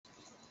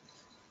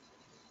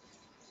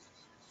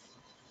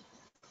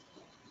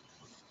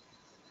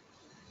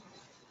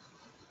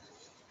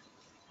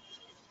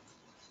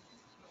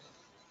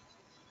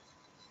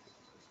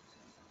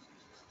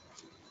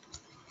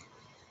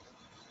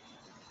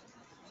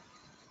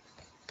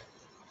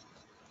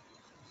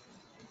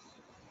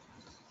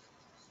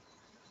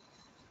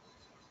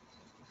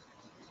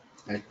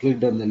I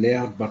clicked on the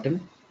layout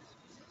button.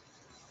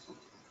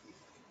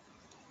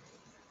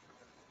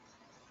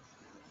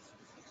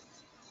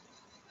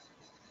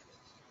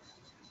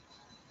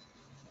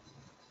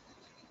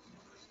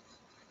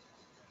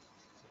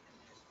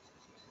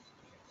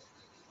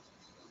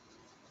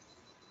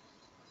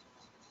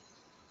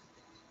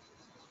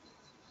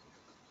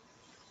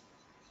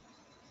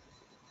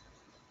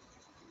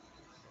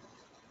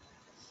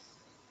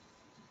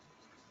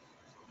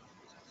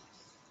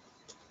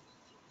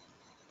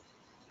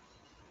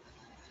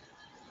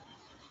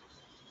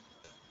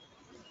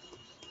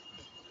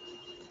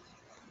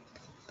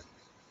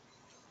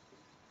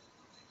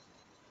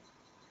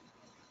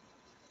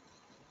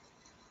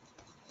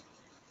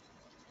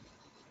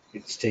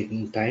 It's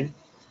taking time.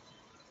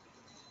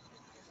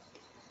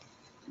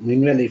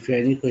 Meanwhile, if you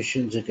have any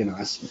questions, you can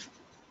ask me.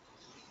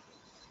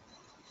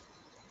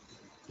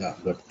 Yeah,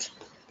 good.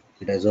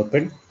 It has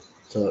opened.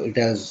 So it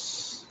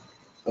has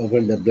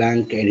opened the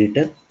blank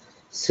editor.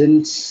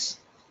 Since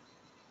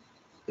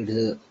it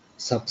is a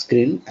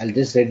subscreen, I'll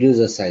just reduce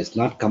the size,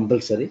 not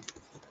compulsory.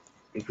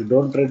 If you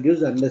don't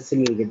reduce, unless you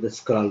will get the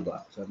scroll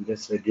bar. So I'm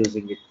just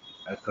reducing it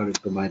according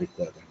to my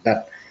requirement.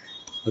 That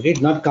okay,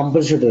 it's not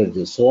compulsory to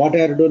reduce. So what I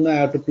have to do now, I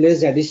have to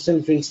place the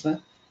additional fields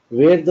now.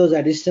 Where those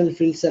additional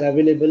fields are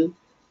available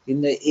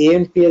in the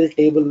AMPL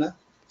table now.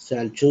 So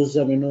I'll choose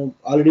them.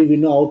 Already we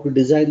know how to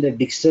design the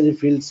dictionary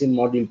fields in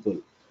module pool.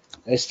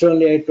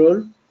 Yesterday I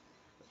told,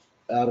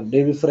 or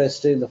day before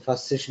yesterday in the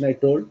first session I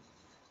told,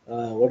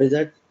 what is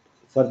that?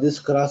 For this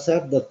cross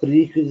app, the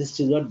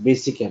prerequisite is what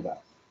basic ABAP.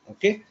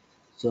 Okay,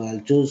 so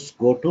I'll choose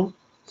go to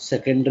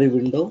secondary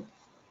window,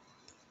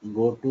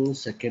 go to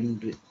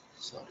secondary,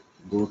 sorry,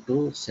 go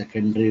to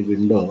secondary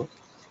window.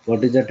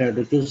 What is that? I have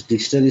to choose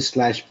dictionary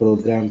slash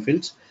program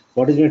fields.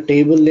 What is your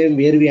table name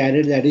where we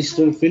added the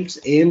additional fields?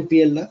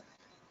 AMPL,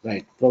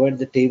 right? Provide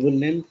the table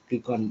name,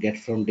 click on get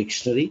from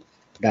dictionary,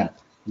 done.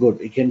 Good.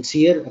 You can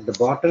see here at the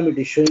bottom it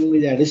is showing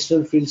me the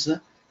additional fields,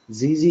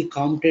 ZZ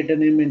commutator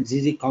name and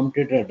ZZ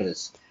commutator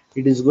address.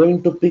 It is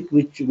going to pick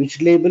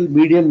which label,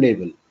 medium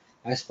label.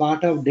 As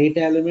part of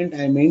data element,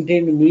 I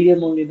maintain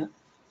medium only now.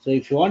 So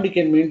if you want, you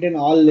can maintain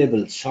all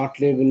labels, short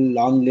label,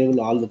 long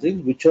label, all the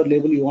things. Whichever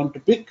label you want to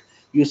pick,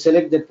 you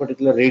select that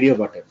particular radio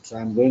button. So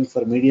I'm going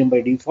for medium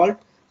by default.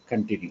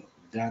 Continue.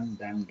 Done,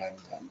 done, done,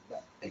 done, done.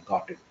 I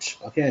got it.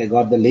 Okay, I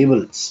got the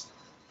labels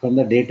from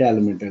the data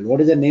element. And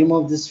what is the name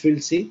of this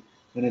field? See,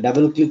 when I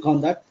double click on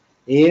that,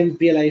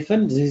 AMPL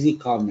hyphen ZZ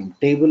com name,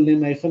 table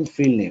name hyphen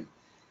field name,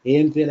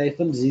 AMPL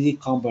hyphen ZZ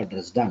comp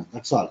address. Done.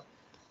 That's all.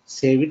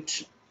 Save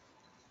it.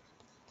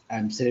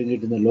 I'm saving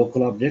it in the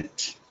local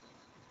object.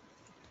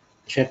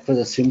 Check for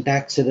the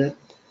syntax error.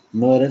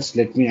 No errors.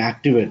 Let me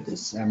activate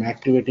this. I'm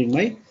activating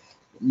my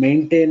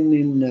maintain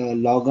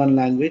in logon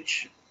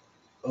language,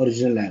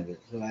 original language.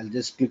 So I'll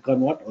just click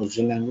on what?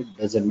 Original language.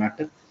 Doesn't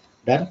matter.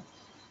 Done.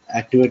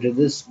 Activated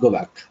this. Go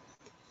back.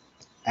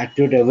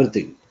 Activate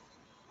everything.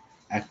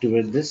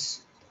 Activate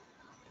this.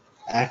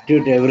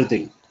 Activate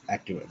everything.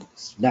 Activate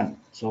this. Done.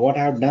 So what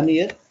I have done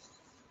here?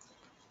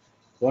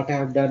 What I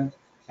have done?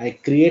 I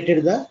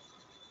created the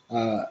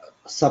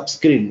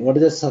subscreen. What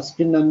is the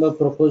subscreen number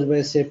proposed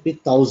by SAP?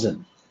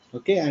 1000.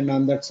 Okay, and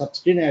on that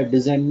subscreen, I have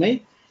designed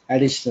my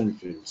additional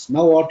fields.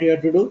 Now, what you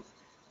have to do?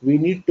 We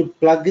need to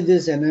plug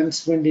this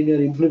enhancement in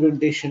your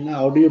implementation. Now,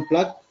 how do you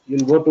plug?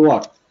 You'll go to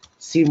what?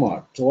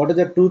 CMOD. So, what are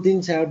the two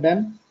things I have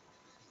done?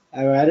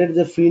 I've added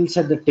the fields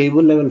at the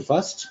table level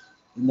first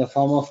in the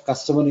form of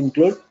customer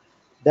include.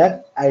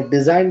 That I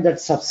designed that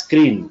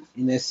subscreen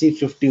in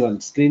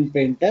SC51 screen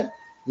painter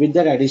with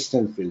that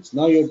additional fields.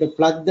 Now you have to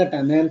plug that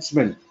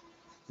enhancement.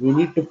 We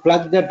need to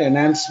plug that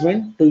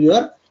enhancement to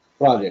your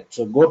project.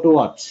 So go to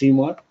what?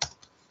 CMOD,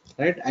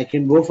 right? I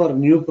can go for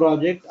new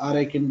project or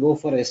I can go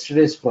for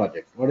yesterday's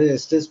project. What is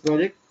yesterday's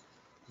project?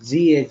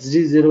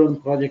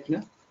 ZXD01 project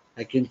now.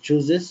 I can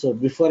choose this. So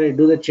before I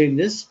do the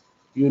changes,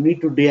 you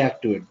need to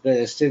deactivate. The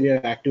yesterday we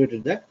have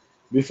activated that.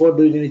 Before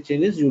doing any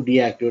changes, you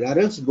deactivate. Or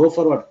else go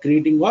for what?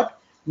 Creating what?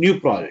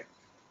 New project.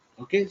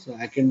 Okay, so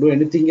I can do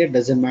anything here,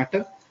 doesn't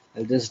matter.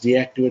 I'll just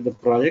deactivate the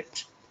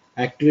project.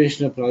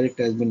 Activation of project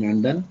has been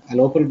undone.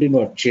 I'll open it in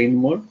what? Chain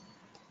mode.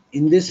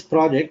 In this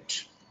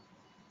project,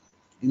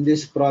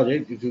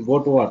 if you go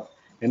to what?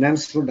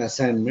 Enhancement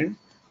assignment,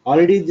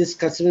 already this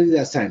customer is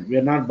assigned. We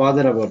are not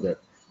bothered about that.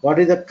 What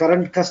is the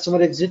current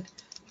customer exit?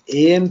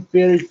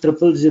 AMPL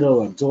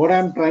 0001. So what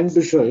I'm trying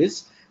to show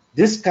is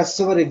this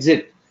customer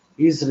exit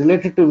is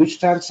related to which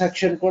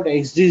transaction code?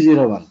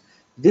 XD01.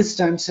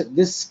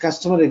 This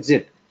customer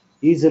exit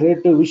is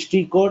related to which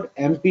T code?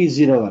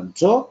 MP01.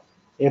 So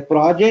a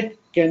project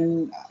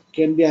can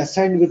be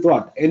assigned with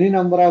what? Any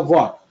number of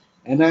what?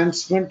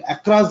 Enhancement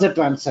across the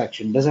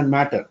transaction, doesn't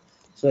matter.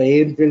 So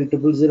AMPL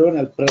 0001,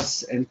 I'll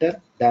press enter,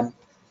 done.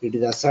 It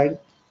is assigned.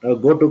 Now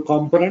go to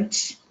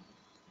components.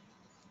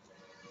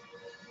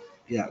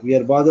 Yeah, we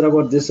are bothered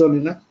about this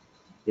one,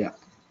 yeah,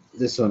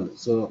 this one.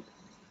 So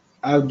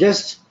I've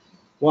just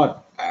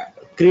what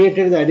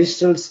created the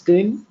additional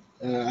screen.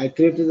 I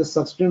created the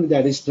subscreen with the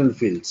additional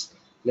fields.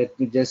 Let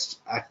me just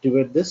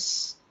activate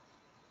this.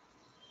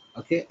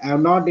 Okay, I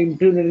have not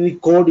implemented any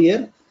code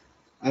here.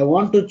 I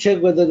want to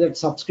check whether that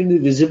subscreen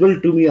is visible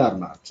to me or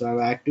not. So I have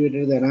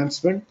activated the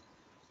enhancement.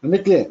 Am I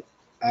clear?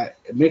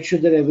 Make sure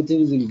that everything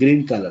is in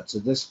green color.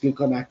 So just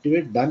click on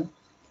activate, done.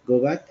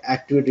 Go back,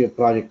 activate your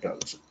project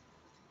also.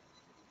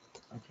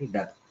 Okay,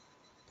 done.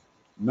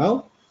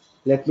 Now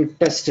let me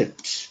test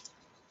it.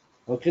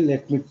 Okay,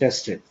 let me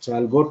test it. So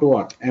I'll go to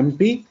what?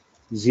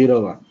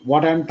 MP01.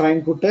 What I'm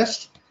trying to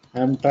test?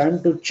 I'm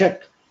trying to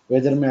check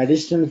whether my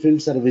additional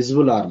fields are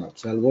visible or not.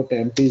 So I'll go to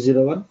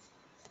MP01.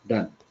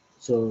 Done.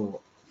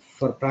 So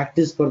for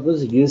practice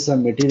purpose, give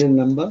some material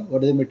number.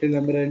 What is the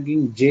material number I'm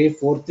giving?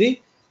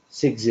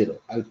 J4360.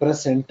 I'll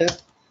press enter.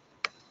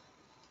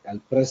 I'll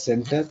press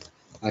enter.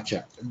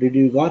 Acha. Did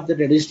you got that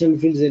additional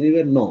fields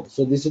anywhere? No.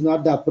 So this is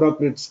not the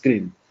appropriate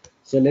screen.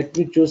 So let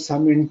me choose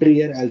some entry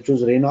here. I'll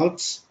choose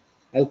Reynolds.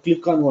 I'll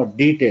click on what?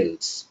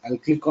 Details. I'll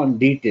click on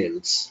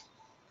details.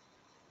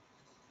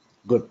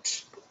 Good.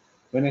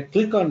 When I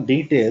click on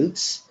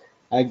details,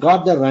 I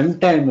got the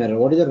runtime error.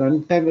 What is the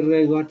runtime error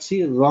I got?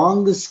 See,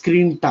 wrong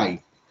screen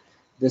type.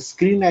 The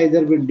screen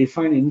either been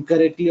defined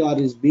incorrectly or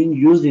is being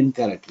used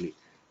incorrectly.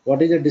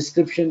 What is the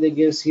description they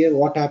gave here?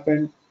 What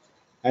happened?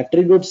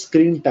 Attribute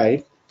screen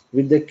type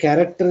with the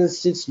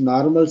characteristics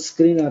normal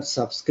screen or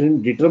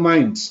subscreen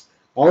determines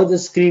how the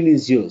screen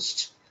is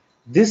used.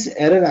 This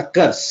error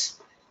occurs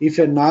if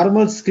a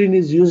normal screen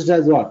is used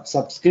as what?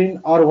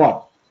 Subscreen or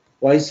what?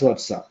 Vice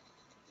versa.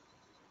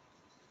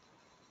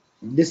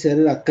 This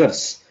error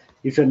occurs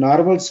if a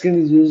normal screen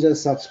is used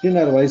as subscreen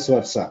or vice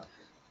versa.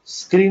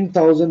 Screen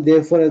 1000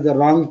 therefore has the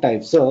wrong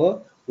type.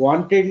 So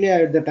wantedly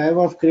at the time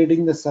of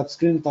creating the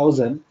subscreen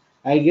 1000,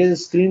 I gave the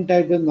screen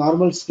type as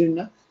normal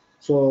screen.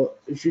 So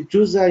if you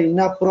choose an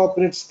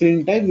inappropriate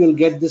screen type, you will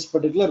get this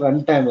particular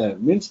runtime error.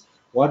 Means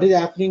what is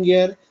happening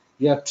here?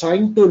 You are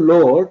trying to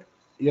load,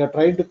 you are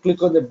trying to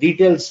click on the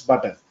details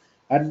button.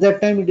 At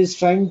that time, it is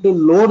trying to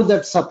load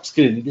that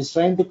subscreen. It is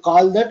trying to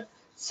call that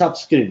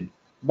subscreen.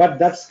 But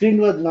that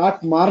screen was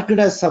not marked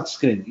as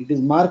subscreen. It is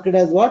marked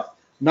as what?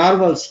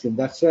 Normal screen.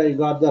 That's why I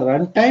got the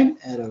runtime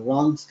error,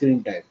 wrong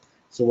screen type.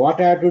 So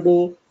what I have to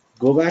do?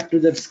 Go back to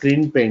that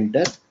screen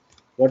painter.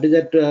 What is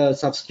that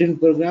subscreen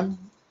program?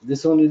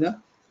 This one,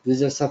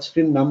 this is a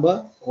subscreen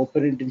number.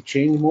 Open it in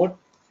change mode,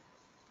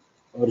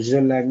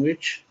 original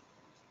language.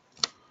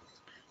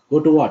 Go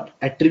to what?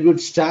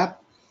 Attributes tab.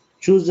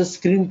 Choose the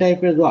screen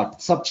type as what?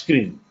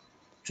 Subscreen.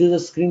 Choose the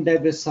screen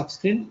type as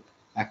subscreen.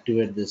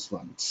 Activate this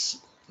once.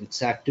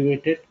 It's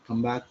activated.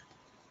 Come back.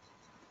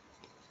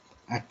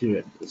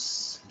 Activate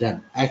this.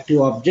 Done.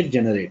 Active object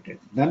generated.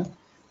 Done.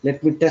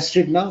 Let me test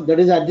it now. That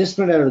is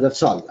adjustment error.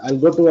 That's all. I'll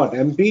go to what?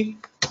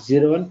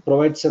 MP01.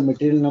 Provide some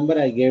material number.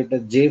 I gave it a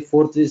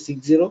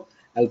J4360.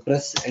 I'll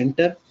press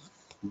enter.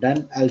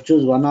 Done. I'll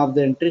choose one of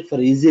the entry for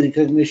easy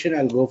recognition.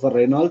 I'll go for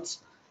Reynolds.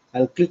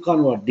 I'll click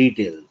on what?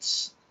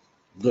 Details.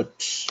 Good.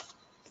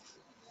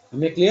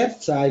 Am I clear?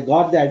 So I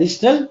got the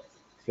additional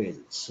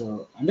fields.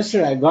 So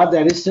understood. I got the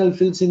additional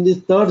fields in the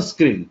third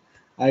screen.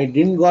 I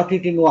didn't got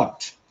it in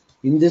what?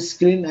 In this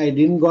screen, I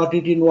didn't got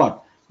it in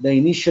what? The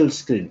initial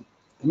screen.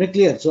 Am I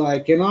clear? So I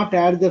cannot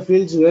add the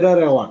fields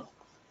wherever I want.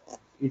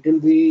 It will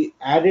be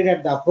added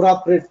at the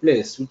appropriate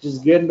place, which is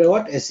given by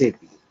what? SAP.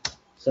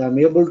 So I'm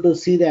able to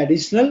see the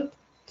additional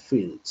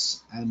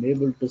fields. I'm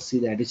able to see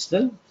the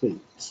additional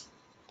fields.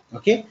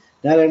 Okay.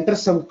 Now I'll enter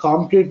some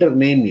competitor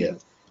name here.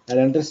 I'll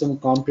enter some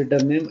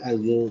competitor name. I'll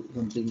give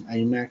something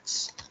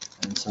IMAX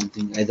and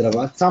something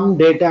Hyderabad. Some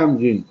data I'm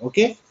giving.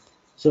 Okay.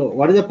 So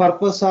what is the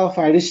purpose of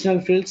additional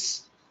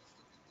fields?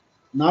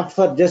 Not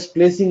for just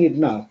placing it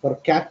now, for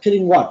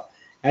capturing what?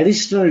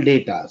 Additional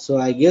data. So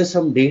I gave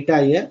some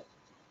data here.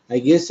 I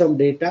gave some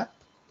data.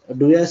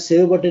 Do we have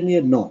save button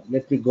here? No.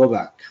 Let me go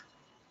back.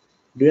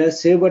 Do you have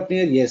save button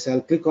here? Yes.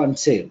 I'll click on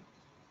save.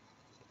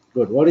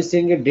 Good. What is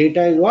saying here?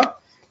 Data is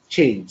what?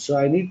 Change. So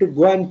I need to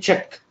go and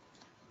check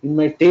in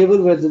my table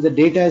whether the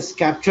data is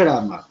captured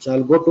or not. So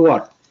I'll go to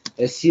what?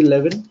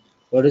 SC11.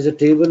 What is the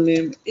table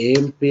name?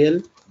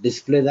 AMPL.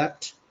 Display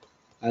that.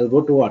 I'll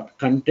go to what?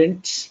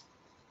 Contents.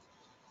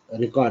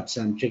 Records.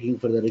 I'm checking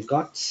for the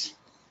records.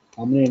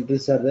 How many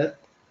entries are there?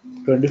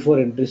 24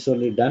 entries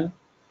only done.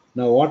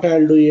 Now what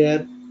I'll do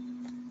here?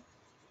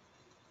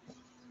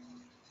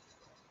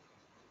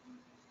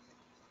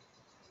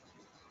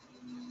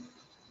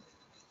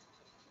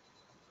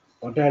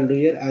 What I'll do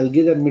here? I'll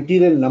give the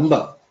material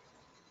number.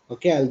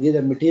 Okay, I'll give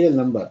the material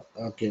number.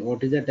 Okay,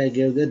 what is that I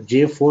gave there?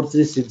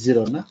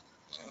 J4360. Na?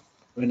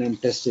 When I'm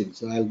testing.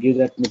 So I'll give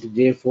that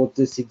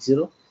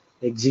J4360.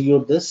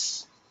 Execute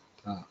this.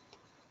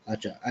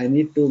 Acha. I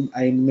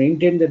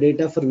maintain the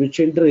data for which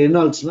entry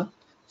Reynolds. Na?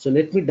 So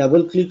let me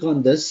double click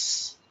on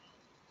this.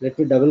 Let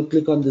me double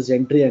click on this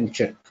entry and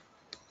check.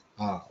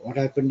 What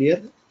happened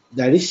here?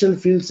 The additional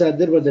fields are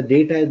there, but the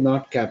data is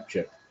not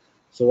captured.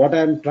 So what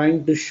I'm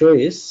trying to show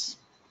is,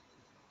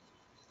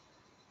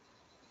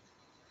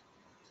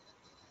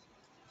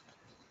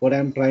 what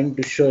I'm trying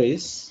to show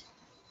is,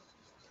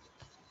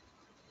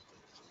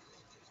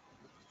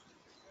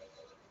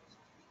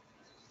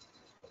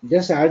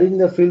 just adding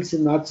the fields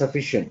is not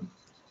sufficient.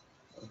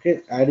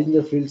 Okay, adding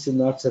the fields is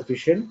not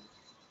sufficient.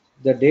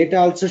 The data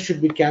also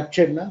should be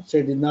captured now, so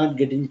it is not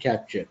getting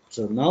captured.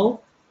 So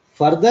now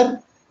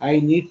further I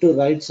need to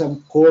write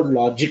some code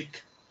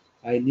logic.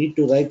 I need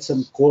to write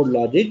some code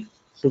logic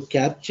to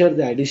capture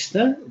the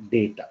additional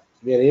data.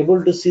 We are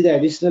able to see the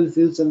additional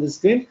fields on the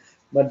screen,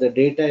 but the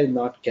data is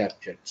not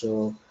captured.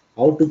 So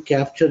how to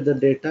capture the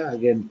data?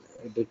 Again,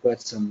 it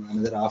requires some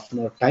another half an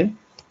hour time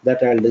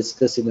that I'll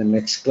discuss in the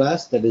next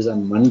class, that is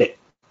on Monday.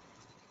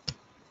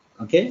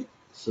 Okay,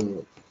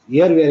 so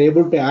here we are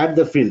able to add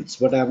the fields,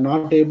 but I am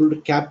not able to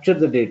capture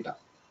the data.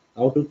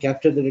 How to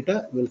capture the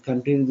data? We'll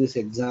continue this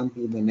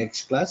example in the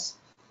next class,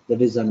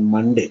 that is on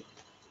Monday.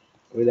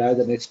 We'll have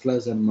the next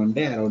class on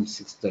Monday around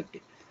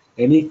 6:30.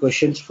 Any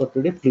questions for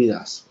today? Please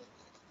ask.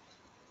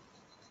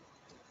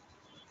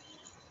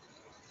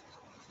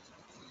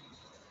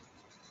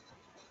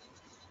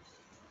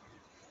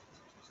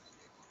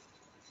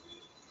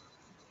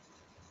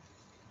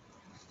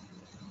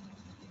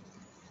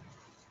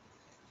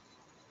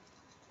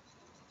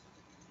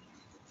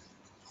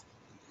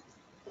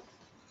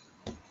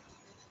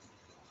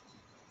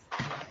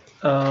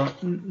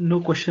 No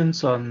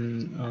questions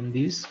on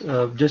these.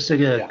 Just a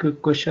Yeah.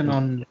 quick question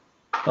on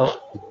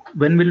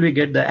when will we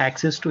get the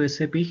access to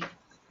SAP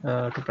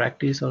to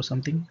practice or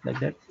something like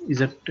that? Is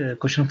that a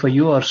question for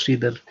you or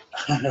Sridhar?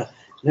 No,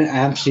 I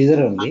am Sridhar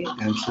only.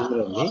 I am Sridhar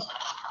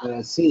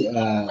only. See,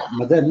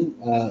 Madan,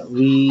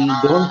 we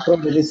don't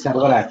provide any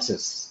server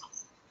access.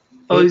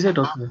 Oh, Okay. is it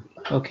okay?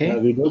 Okay.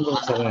 We don't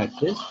have server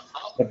access,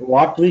 but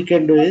what we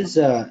can do is,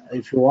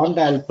 if you want,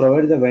 I'll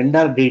provide the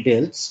vendor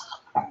details.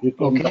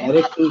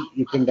 Okay.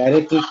 You can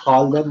directly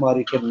call them or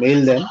you can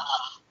mail them.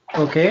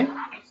 Okay. Okay,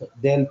 so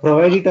they'll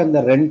provide it on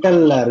the rental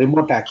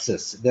remote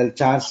access. They'll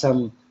charge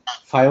some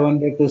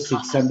 500 to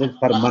 600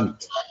 per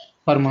month.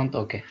 Per month.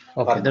 Okay.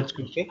 Per Okay. month. That's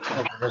good. Okay,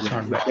 Okay. That's yeah,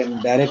 not you bad.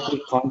 can directly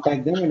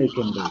contact them and you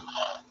can do it.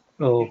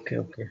 Okay.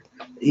 Okay.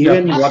 Yeah.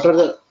 Even Please.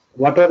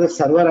 whatever the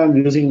server I'm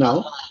using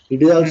now,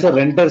 it is Hmm. also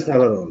rental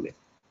server only. It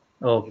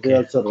is Okay.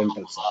 also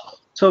rental server.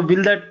 So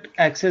will that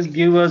access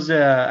give us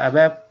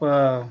ABAP?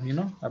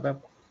 ABAP.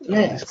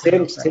 Yeah, This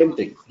kind of. same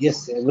thing.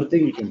 Yes,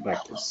 everything you can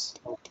practice.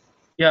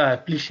 Yeah.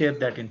 Please share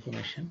that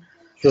information.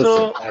 Sure, sure.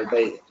 So I'll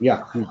buy. Yeah,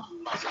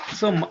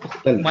 So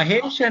tell me.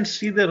 Mahesh and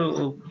Sridhar,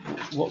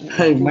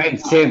 Mine,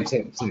 same.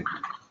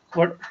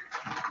 what?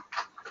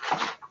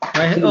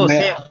 Actually, Oh,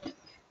 same.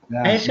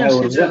 Mahesh my and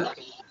original,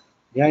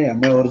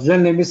 Sridhar. my original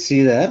name is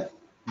Sridhar,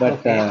 but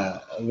Okay.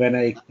 when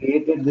I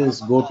created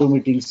this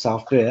GoToMeeting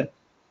software,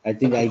 I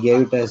think I Okay. gave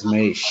it as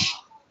Mahesh.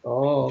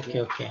 Oh,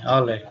 okay.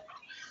 All right.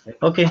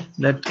 Okay,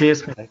 that clears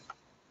me. Right?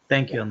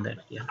 Thank Yeah. you on that.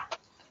 Yeah.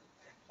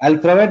 I'll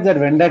provide that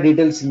vendor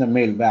details in the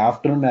mail. By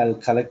afternoon, I'll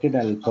collect it.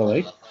 I'll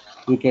provide.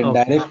 You can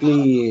Okay. directly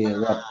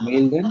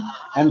mail them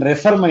and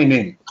refer my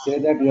name. Say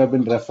that you have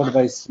been referred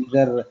by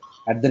Sridhar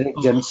at the rate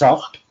Okay.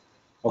 Gensoft.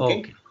 Okay,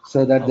 Okay.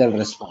 so that they'll Okay.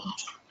 respond.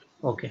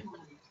 Okay.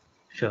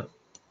 Sure.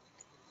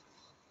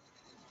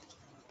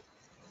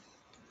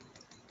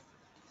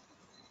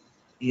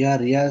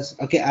 Yeah, yes.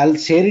 Okay, I'll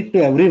share it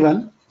to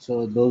everyone.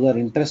 So those are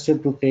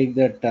interested to take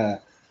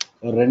that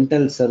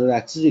rental server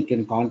access, you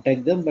can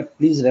contact them. But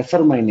please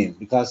refer my name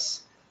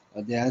because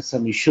they have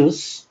some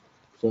issues.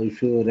 So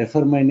if you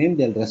refer my name,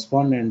 they'll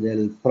respond and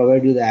they'll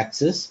provide you the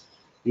access.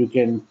 You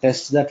can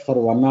test that for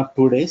 1 or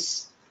 2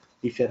 days.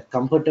 If you're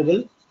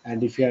comfortable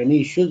and if you have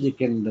any issues, you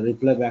can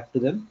reply back to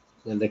them.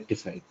 They'll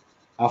rectify it.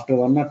 After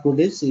 1 or 2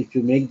 days, if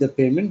you make the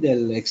payment,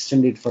 they'll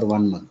extend it for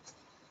 1 month.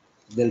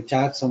 They'll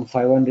charge some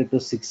 500 to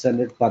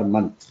 600 per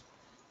month.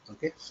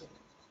 Okay, so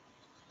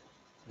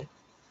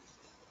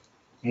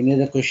any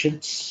other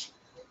questions?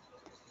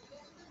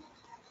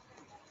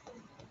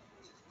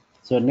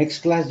 So next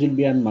class will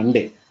be on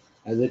Monday.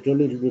 As I told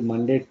you, it will be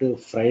Monday to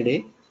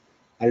Friday.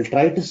 I'll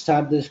try to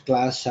start this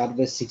class sharp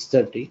by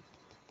 6:30,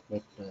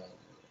 but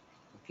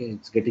okay,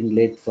 it's getting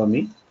late for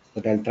me,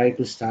 but I'll try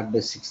to start by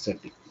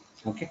 6:30.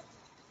 Okay,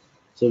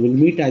 so we'll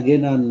meet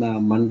again on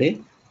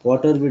Monday.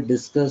 Whatever we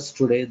discussed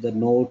today, the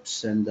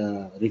notes and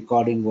the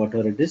recording,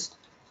 whatever it is,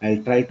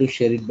 I'll try to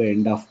share it by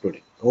end of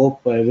today.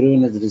 Hope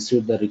everyone has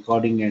received the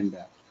recording and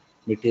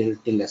material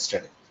till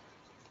yesterday.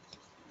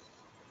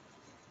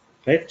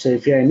 Right. So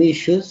if you have any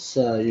issues,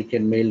 you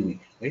can mail me.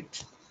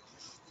 Right.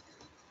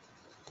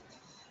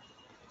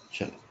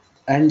 Sure.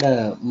 And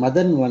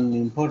Madan, one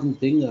important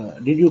thing.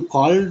 Did you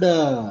called?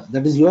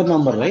 That is your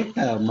number, right?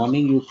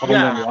 Morning you called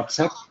on Yeah.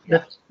 WhatsApp.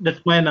 Yeah.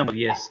 That's my number.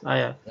 Yes.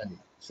 I. Right.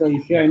 So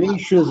if you Yeah. have any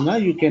issues now,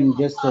 you can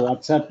just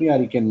WhatsApp me or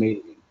you can mail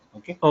me.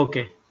 Okay.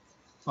 Okay.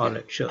 All Yeah.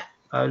 right. Sure.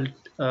 I'll.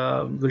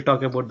 We'll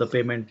talk about the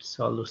payments,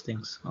 all those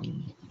things.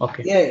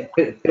 Okay. Yeah.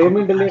 Okay.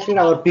 Payment related,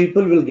 our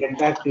people will get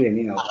back to you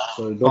anyhow.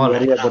 So don't All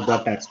right. worry about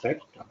that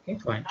aspect. Okay.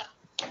 Fine.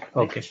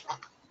 Okay.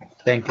 Right.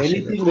 Thank you, Sridhar.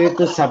 Anything related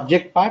to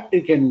subject part,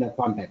 you can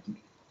contact me.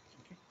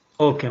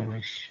 Okay,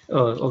 Mahesh.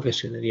 Oh, okay,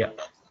 Sridhar. Yeah.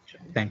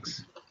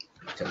 Thanks.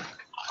 Chalo.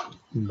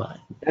 Bye.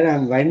 Then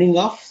I'm winding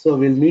off. So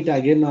we'll meet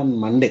again on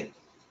Monday.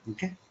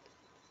 Okay.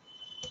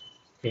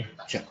 Okay.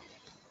 Sure.